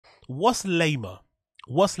What's lamer?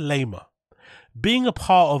 What's lamer? Being a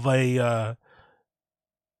part of a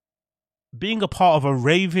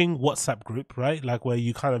raving WhatsApp group, right? Like where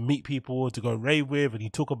you kind of meet people to go rave with and you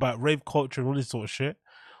talk about rave culture and all this sort of shit,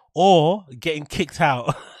 or getting kicked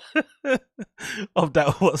out of that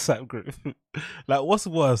WhatsApp group. Like, what's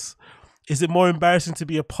worse? Is it more embarrassing to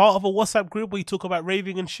be a part of a WhatsApp group where you talk about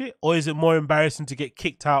raving and shit, or is it more embarrassing to get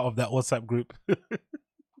kicked out of that WhatsApp group?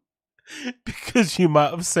 Because you might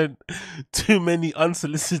have sent too many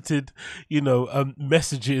unsolicited,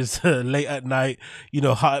 messages late at night,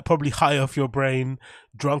 probably high off your brain,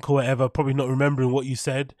 drunk or whatever, probably not remembering what you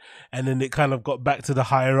said. And then it kind of got back to the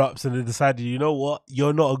higher ups and they decided, you know what,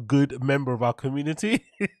 you're not a good member of our community.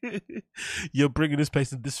 You're bringing this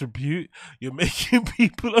place in disrepute. You're making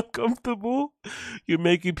people uncomfortable. You're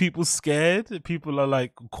making people scared. People are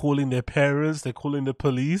like calling their parents. They're calling the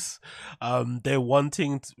police. They're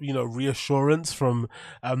wanting, reassurance from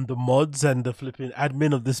the mods and the flipping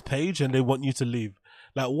admin of this page, and they want you to leave.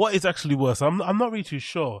 Like, what is actually worse? I'm not really too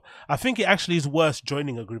sure. I think it actually is worse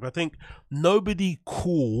joining a group. I think nobody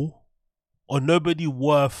cool or nobody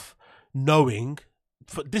worth knowing.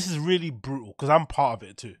 This is really brutal because I'm part of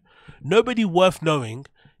it too. Nobody worth knowing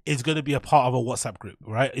is going to be a part of a WhatsApp group,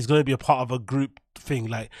 right? It's going to be a part of a group thing.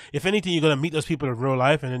 Like, if anything, you're going to meet those people in real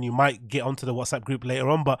life and then you might get onto the WhatsApp group later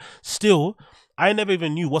on. But still, I never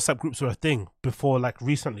even knew WhatsApp groups were a thing before, like,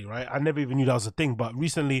 recently, right? I never even knew that was a thing. But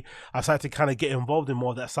recently, I started to kind of get involved in more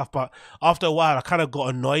of that stuff. But after a while, I kind of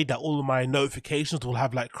got annoyed that all of my notifications will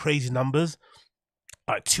have, like, crazy numbers,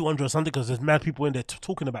 like 200 or something, because there's mad people in there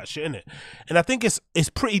talking about shit in it. And I think it's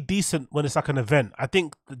pretty decent when it's like an event. I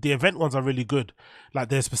think the event ones are really good. Like,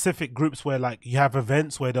 there's specific groups where, like, you have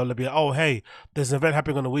events where they'll be like, oh, hey, there's an event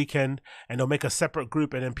happening on the weekend, and they'll make a separate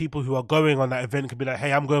group, and then people who are going on that event can be like,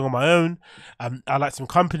 hey, I'm going on my own, I like some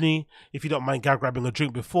company, if you don't mind grabbing a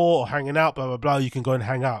drink before or hanging out, blah blah blah, you can go and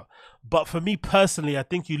hang out. But for me personally, I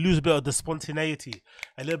think you lose a bit of the spontaneity,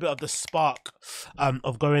 a little bit of the spark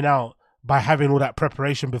of going out by having all that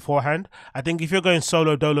preparation beforehand. I think if you're going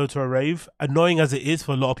solo dolo to a rave, annoying as it is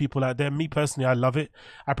for a lot of people out there, me personally, I love it.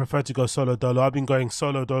 I prefer to go solo dolo. I've been going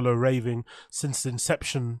solo dolo raving since the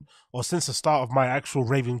inception, or since the start of my actual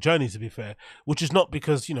raving journey, to be fair, which is not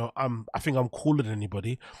because, I think I'm cooler than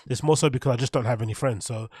anybody. It's more so because I just don't have any friends.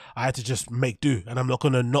 So I had to just make do, and I'm not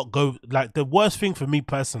going to not go. Like, the worst thing for me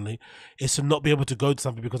personally is to not be able to go to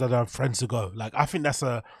something because I don't have friends to go. Like, I think that's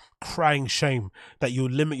a crying shame that you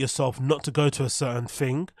limit yourself not to go to a certain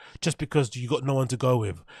thing just because you got no one to go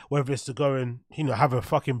with, whether it's to go and have a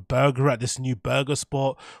fucking burger at this new burger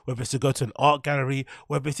spot, whether it's to go to an art gallery,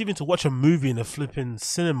 whether it's even to watch a movie in a flipping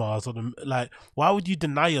cinemas, or like, why would you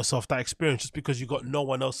deny yourself that experience just because you got no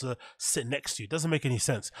one else to sit next to you? It doesn't make any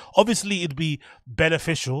sense. Obviously it'd be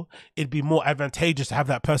beneficial, it'd be more advantageous to have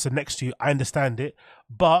that person next to you, I understand it,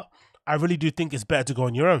 but I really do think it's better to go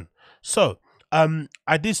on your own. So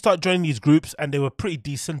I did start joining these groups and they were pretty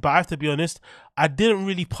decent, but I have to be honest, I didn't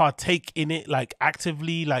really partake in it like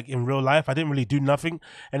actively, like in real life. I didn't really do nothing.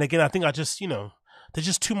 And again, I think I just, there's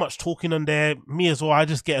just too much talking on there. Me as well, I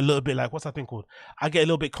just get a little bit like, what's that thing called? I get a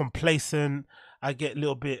little bit complacent. I get a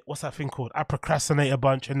little bit, what's that thing called? I procrastinate a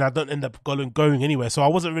bunch and I don't end up going anywhere. So I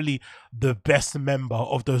wasn't really the best member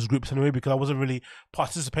of those groups anyway, because I wasn't really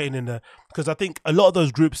participating in because I think a lot of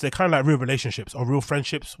those groups, they're kind of like real relationships or real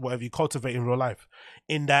friendships, whatever you cultivate in real life.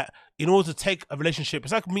 In that, in order to take a relationship,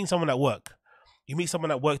 it's like meeting someone at work. You meet someone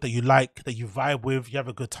at work that you like, that you vibe with, you have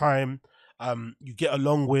a good time. You get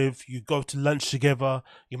along with, you go to lunch together,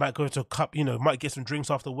 you might go to a cup, might get some drinks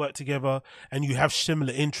after work together, and you have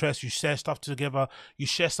similar interests, you share stuff together, you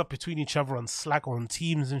share stuff between each other on Slack or on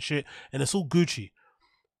Teams and shit, and it's all Gucci.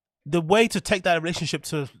 The way to take that relationship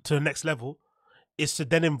to the next level is to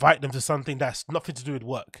then invite them to something that's nothing to do with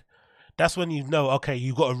work. That's when you know, okay,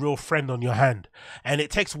 you got a real friend on your hand. And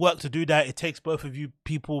it takes work to do that. It takes both of you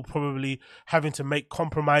people probably having to make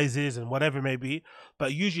compromises and whatever it may be.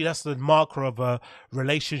 But usually that's the marker of a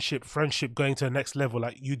relationship, friendship going to the next level.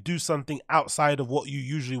 Like, you do something outside of what you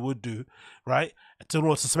usually would do, right? In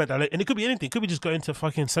order to cement that. And it could be anything. It could be just going to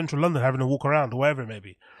fucking central London, having a walk around or whatever it may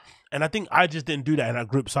be. And I think I just didn't do that in that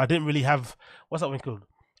group. So I didn't really have, what's that one called?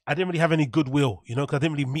 I didn't really have any goodwill, because I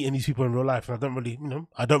didn't really meet any people in real life, and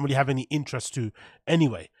I don't really have any interest to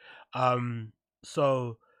anyway.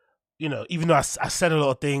 So, even though I said a lot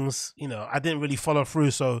of things, I didn't really follow through.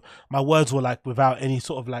 So my words were like without any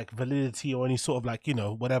sort of like validity or any sort of like,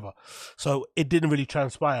 whatever. So it didn't really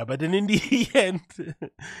transpire. But then in the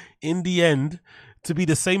end, to be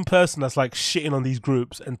the same person that's like shitting on these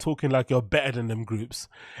groups and talking like you're better than them groups,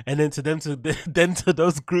 and then to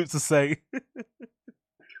those groups to say,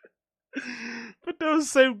 But those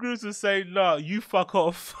same groups are saying, "Nah, you fuck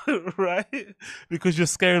off," right? Because you're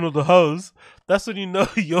scaring all the hoes. That's when you know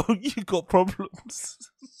you got problems.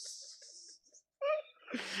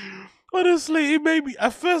 Honestly, it made me.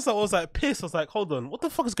 At first, I was like pissed. I was like, "Hold on, what the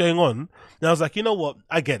fuck is going on?" And I was like, "You know what?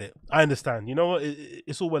 I get it. I understand. You know what?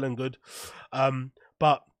 It's all well and good."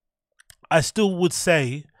 But I still would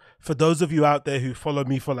say, for those of you out there who follow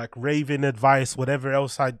me for like raving advice, whatever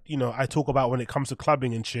else I talk about when it comes to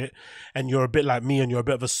clubbing and shit, and you're a bit like me and you're a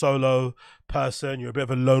bit of a solo person, you're a bit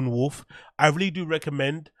of a lone wolf, I really do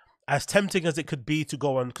recommend, as tempting as it could be to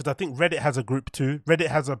go on, because I think Reddit has a group too. Reddit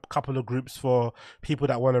has a couple of groups for people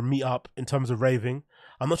that want to meet up in terms of raving.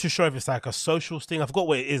 I'm not too sure if it's like a socials thing. I forgot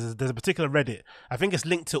what it is. There's a particular Reddit. I think it's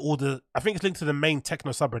linked to the main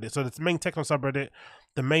techno subreddit. So the main techno subreddit,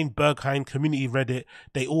 the main Berghain community Reddit,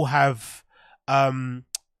 they all have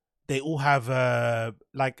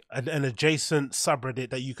like an adjacent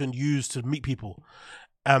subreddit that you can use to meet people.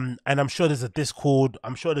 And I'm sure there's a Discord.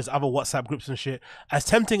 I'm sure there's other WhatsApp groups and shit. As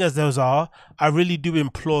tempting as those are, I really do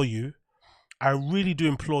implore you.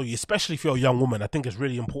 Especially if you're a young woman. I think it's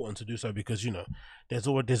really important to do so because there's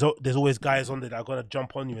always guys on there that are gonna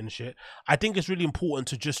jump on you and shit. I think it's really important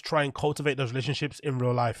to just try and cultivate those relationships in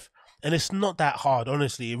real life. And it's not that hard,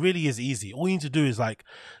 honestly. It really is easy. All you need to do is like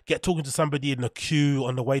get talking to somebody in the queue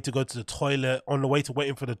on the way to go to the toilet, on the way to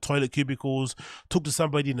waiting for the toilet cubicles, talk to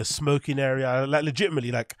somebody in the smoking area. Like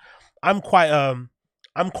legitimately, like I'm quite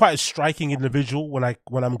a striking individual when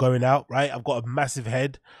I'm going out, right? I've got a massive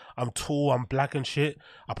head. I'm tall, I'm black and shit.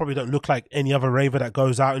 I probably don't look like any other raver that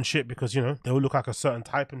goes out and shit because, they all look like a certain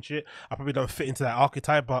type and shit. I probably don't fit into that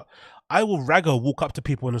archetype, but I will walk up to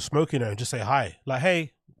people in the smoking area and just say hi. Like,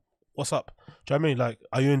 hey, what's up? Do you know what I mean? Like,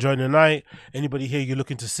 are you enjoying the night? Anybody here you're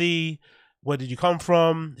looking to see? Where did you come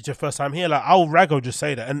from? It's your first time here? Like, I'll just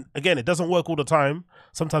say that. And again, it doesn't work all the time.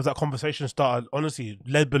 Sometimes that conversation started, honestly,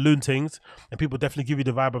 lead balloon things, and people definitely give you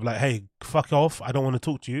the vibe of like, hey, fuck off, I don't want to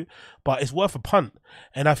talk to you. But it's worth a punt.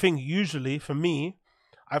 And I think usually, for me,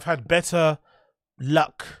 I've had better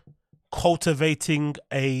luck cultivating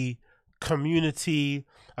a community,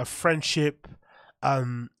 a friendship,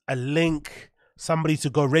 a link, somebody to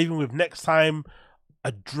go raving with next time,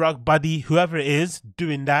 a drug buddy, whoever it is,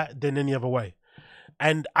 doing that than any other way.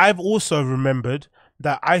 And I've also remembered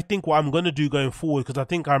that I think what I'm going to do going forward, because I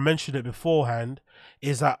think I mentioned it beforehand,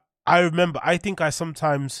 is that I think I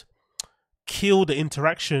sometimes kill the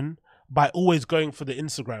interaction by always going for the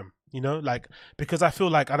Instagram, like, because I feel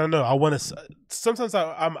like, I don't know, I want to, sometimes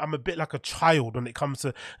I'm a bit like a child when it comes to,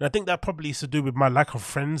 and I think that probably is to do with my lack of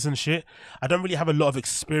friends and shit. I don't really have a lot of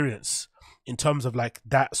experience in terms of like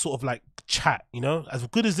that sort of like chat, as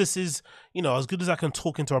good as this is, as good as I can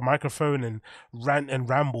talk into a microphone and rant and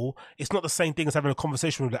ramble, it's not the same thing as having a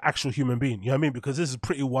conversation with an actual human being. You know what I mean? Because this is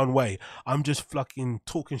pretty one way. I'm just fucking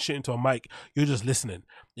talking shit into a mic. You're just listening.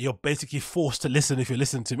 You're basically forced to listen if you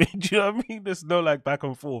listen to me. Do you know what I mean? There's no like back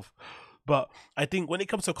and forth. But I think when it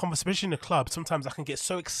comes to a conversation, especially in the club, sometimes I can get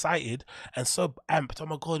so excited and so amped. Oh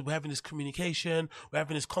my God, we're having this communication, we're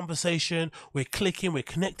having this conversation, we're clicking, we're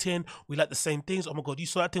connecting, we like the same things. Oh my God, you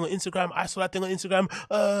saw that thing on Instagram, I saw that thing on Instagram.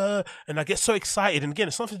 And I get so excited. And again,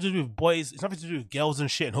 it's nothing to do with boys, it's nothing to do with girls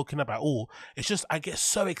and shit and hooking up at all. It's just I get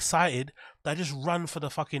so excited that I just run for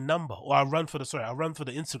the fucking number, or I run for the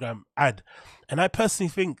Instagram ad. And I personally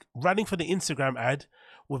think running for the Instagram ad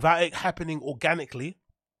without it happening organically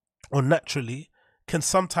or naturally can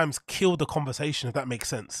sometimes kill the conversation, if that makes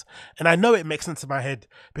sense. And I know it makes sense in my head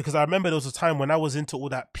because I remember there was a time when I was into all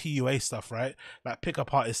that PUA stuff, right? Like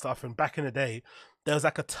pickup artist stuff. And back in the day, there was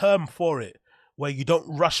like a term for it where you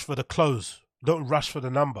don't rush for the close. Don't rush for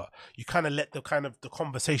the number. You kind of let the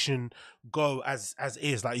conversation go as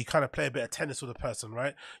is. Like you kind of play a bit of tennis with a person,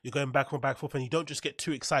 right? You're going back and forth, and you don't just get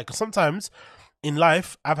too excited. Because sometimes in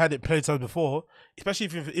life, I've had it played times before, especially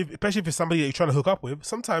if it's somebody that you're trying to hook up with.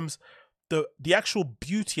 Sometimes the actual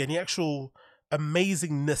beauty and the actual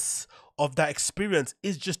amazingness of that experience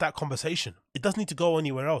is just that conversation. It doesn't need to go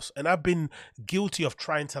anywhere else. And I've been guilty of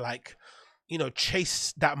trying to like,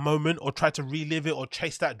 chase that moment or try to relive it or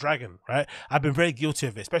chase that dragon, right? I've been very guilty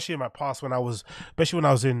of it, especially in my past when I was on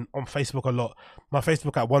Facebook a lot. My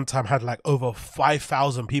Facebook at one time had like over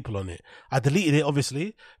 5,000 people on it. I deleted it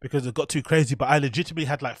obviously because it got too crazy, but I legitimately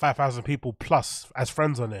had like 5,000 people plus as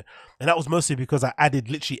friends on it. And that was mostly because I added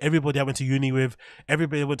literally everybody I went to uni with,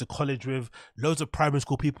 everybody I went to college with, loads of primary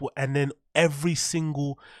school people, and then every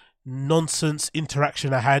single nonsense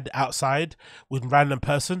interaction I had outside with random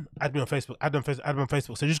person, add me on Facebook.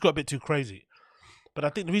 So it just got a bit too crazy. But I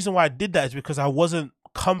think the reason why I did that is because I wasn't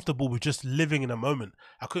comfortable with just living in a moment.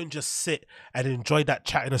 I couldn't just sit and enjoy that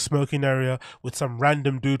chat in a smoking area with some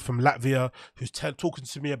random dude from Latvia who's talking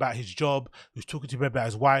to me about his job, who's talking to me about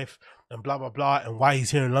his wife and blah blah blah and why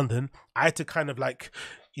he's here in London. I had to kind of like,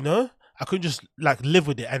 you know, I couldn't just like live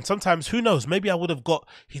with it. And sometimes, who knows, maybe I would have got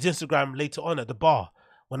his Instagram later on at the bar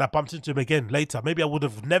when I bumped into him again later. Maybe I would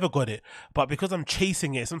have never got it, but because I'm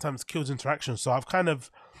chasing it, it sometimes kills interaction. So I've kind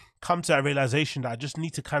of come to that realization that I just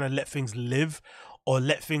need to kind of let things live, or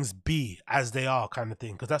let things be as they are, kind of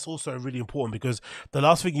thing, because that's also really important. Because the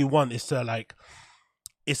last thing you want is to like,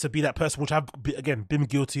 is to be that person, which I've again been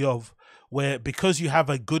guilty of, where because you have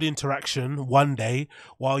a good interaction one day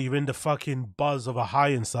while you're in the fucking buzz of a high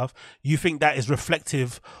and stuff, you think that is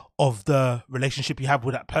reflective of the relationship you have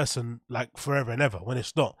with that person like forever and ever, when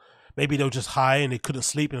it's not. Maybe they were just high and they couldn't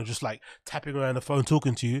sleep and they were just like tapping around the phone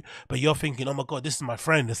talking to you, but you're thinking, oh my God, this is my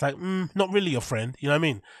friend. It's like, not really your friend. You know what I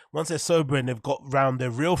mean? Once they're sober and they've got round their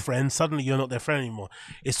real friends, suddenly you're not their friend anymore.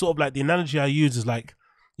 It's sort of like, the analogy I use is like,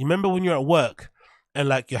 you remember when you're at work and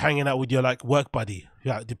like you're hanging out with your like work buddy,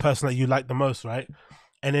 like the person that you like the most, right?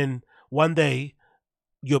 And then one day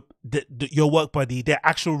your work buddy, their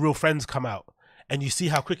actual real friends come out, and you see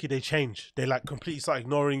how quickly they change. They like completely start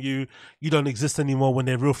ignoring you. You don't exist anymore when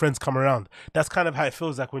their real friends come around. That's kind of how it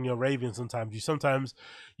feels like when you're raving sometimes. Sometimes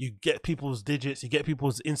you get people's digits, you get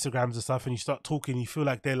people's Instagrams and stuff, and you start talking, you feel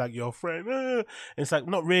like they're like your friend. And it's like,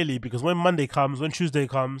 not really, because when Monday comes, when Tuesday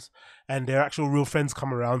comes, and their actual real friends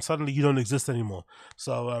come around, suddenly you don't exist anymore.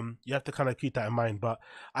 So you have to kind of keep that in mind. But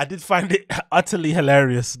I did find it utterly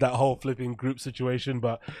hilarious, that whole flipping group situation.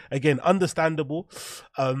 But again, understandable.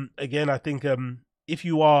 Again, I think if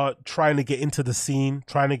you are trying to get into the scene,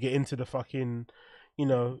 trying to get into the fucking, you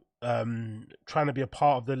know, trying to be a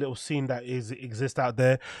part of the little scene that exists out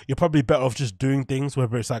there, you're probably better off just doing things,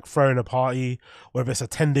 whether it's like throwing a party, whether it's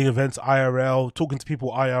attending events IRL, talking to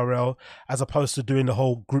people IRL, as opposed to doing the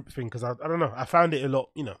whole group thing. Because I don't know, I found it a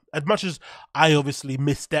lot, you know, as much as I obviously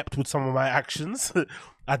misstepped with some of my actions,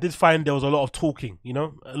 I did find there was a lot of talking, you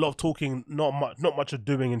know, a lot of talking, not much of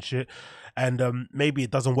doing and shit. And maybe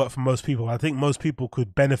it doesn't work for most people. I think most people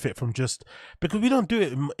could benefit from just, because we don't do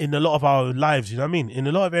it in a lot of our lives, you know what I mean? In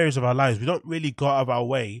a lot of areas of our lives, we don't really go out of our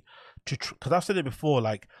way to, because I've said it before,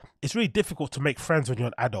 like, it's really difficult to make friends when you're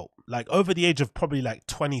an adult. Like, over the age of probably like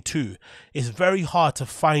 22, it's very hard to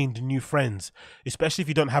find new friends, especially if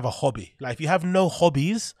you don't have a hobby. Like, if you have no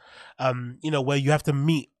hobbies, you know, where you have to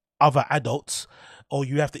meet other adults, or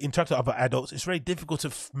you have to interact with other adults, it's very difficult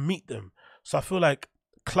to meet them. So I feel like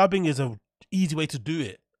clubbing is a easy way to do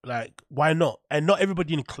it. Like, why not? And not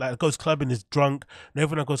everybody goes clubbing is drunk, and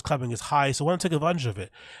everyone that goes clubbing is high. So why not take advantage of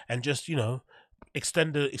it and just, you know,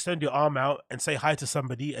 extend your arm out and say hi to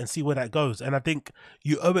somebody and see where that goes. And I think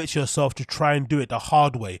you owe it to yourself to try and do it the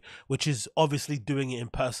hard way, which is obviously doing it in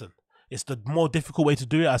person. It's the more difficult way to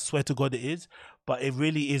do it, I swear to God it is, but it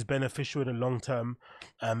really is beneficial in the long term,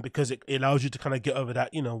 because it allows you to kind of get over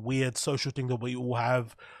that, you know, weird social thing that we all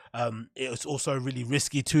have. It's also really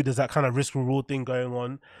risky too. There's that kind of risk reward thing going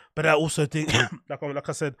on. But I also think, like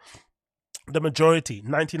I said, the majority,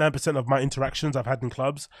 99% of my interactions I've had in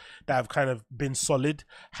clubs that have kind of been solid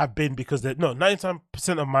have been because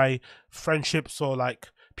 99% of my friendships or like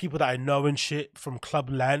people that I know and shit from club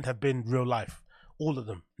land have been real life. All of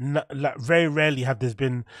them. Like, very rarely have there's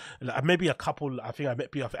been like, maybe a couple. I think I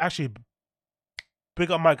met people. Actually,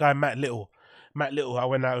 big up my guy Matt Little. I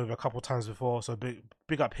went out with a couple times before, so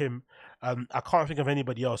big up him. I can't think of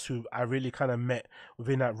anybody else who I really kind of met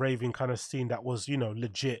within that raving kind of scene that was, you know,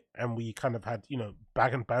 legit, and we kind of had, you know,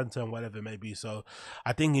 bag and banter and whatever it may be. So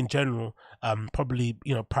I think in general, probably,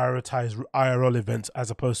 you know, prioritize IRL events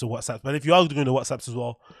as opposed to WhatsApps. But if you are doing the WhatsApps as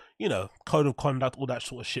well, you know, code of conduct, all that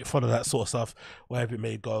sort of shit, follow that sort of stuff, wherever it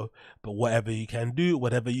may go. But whatever you can do,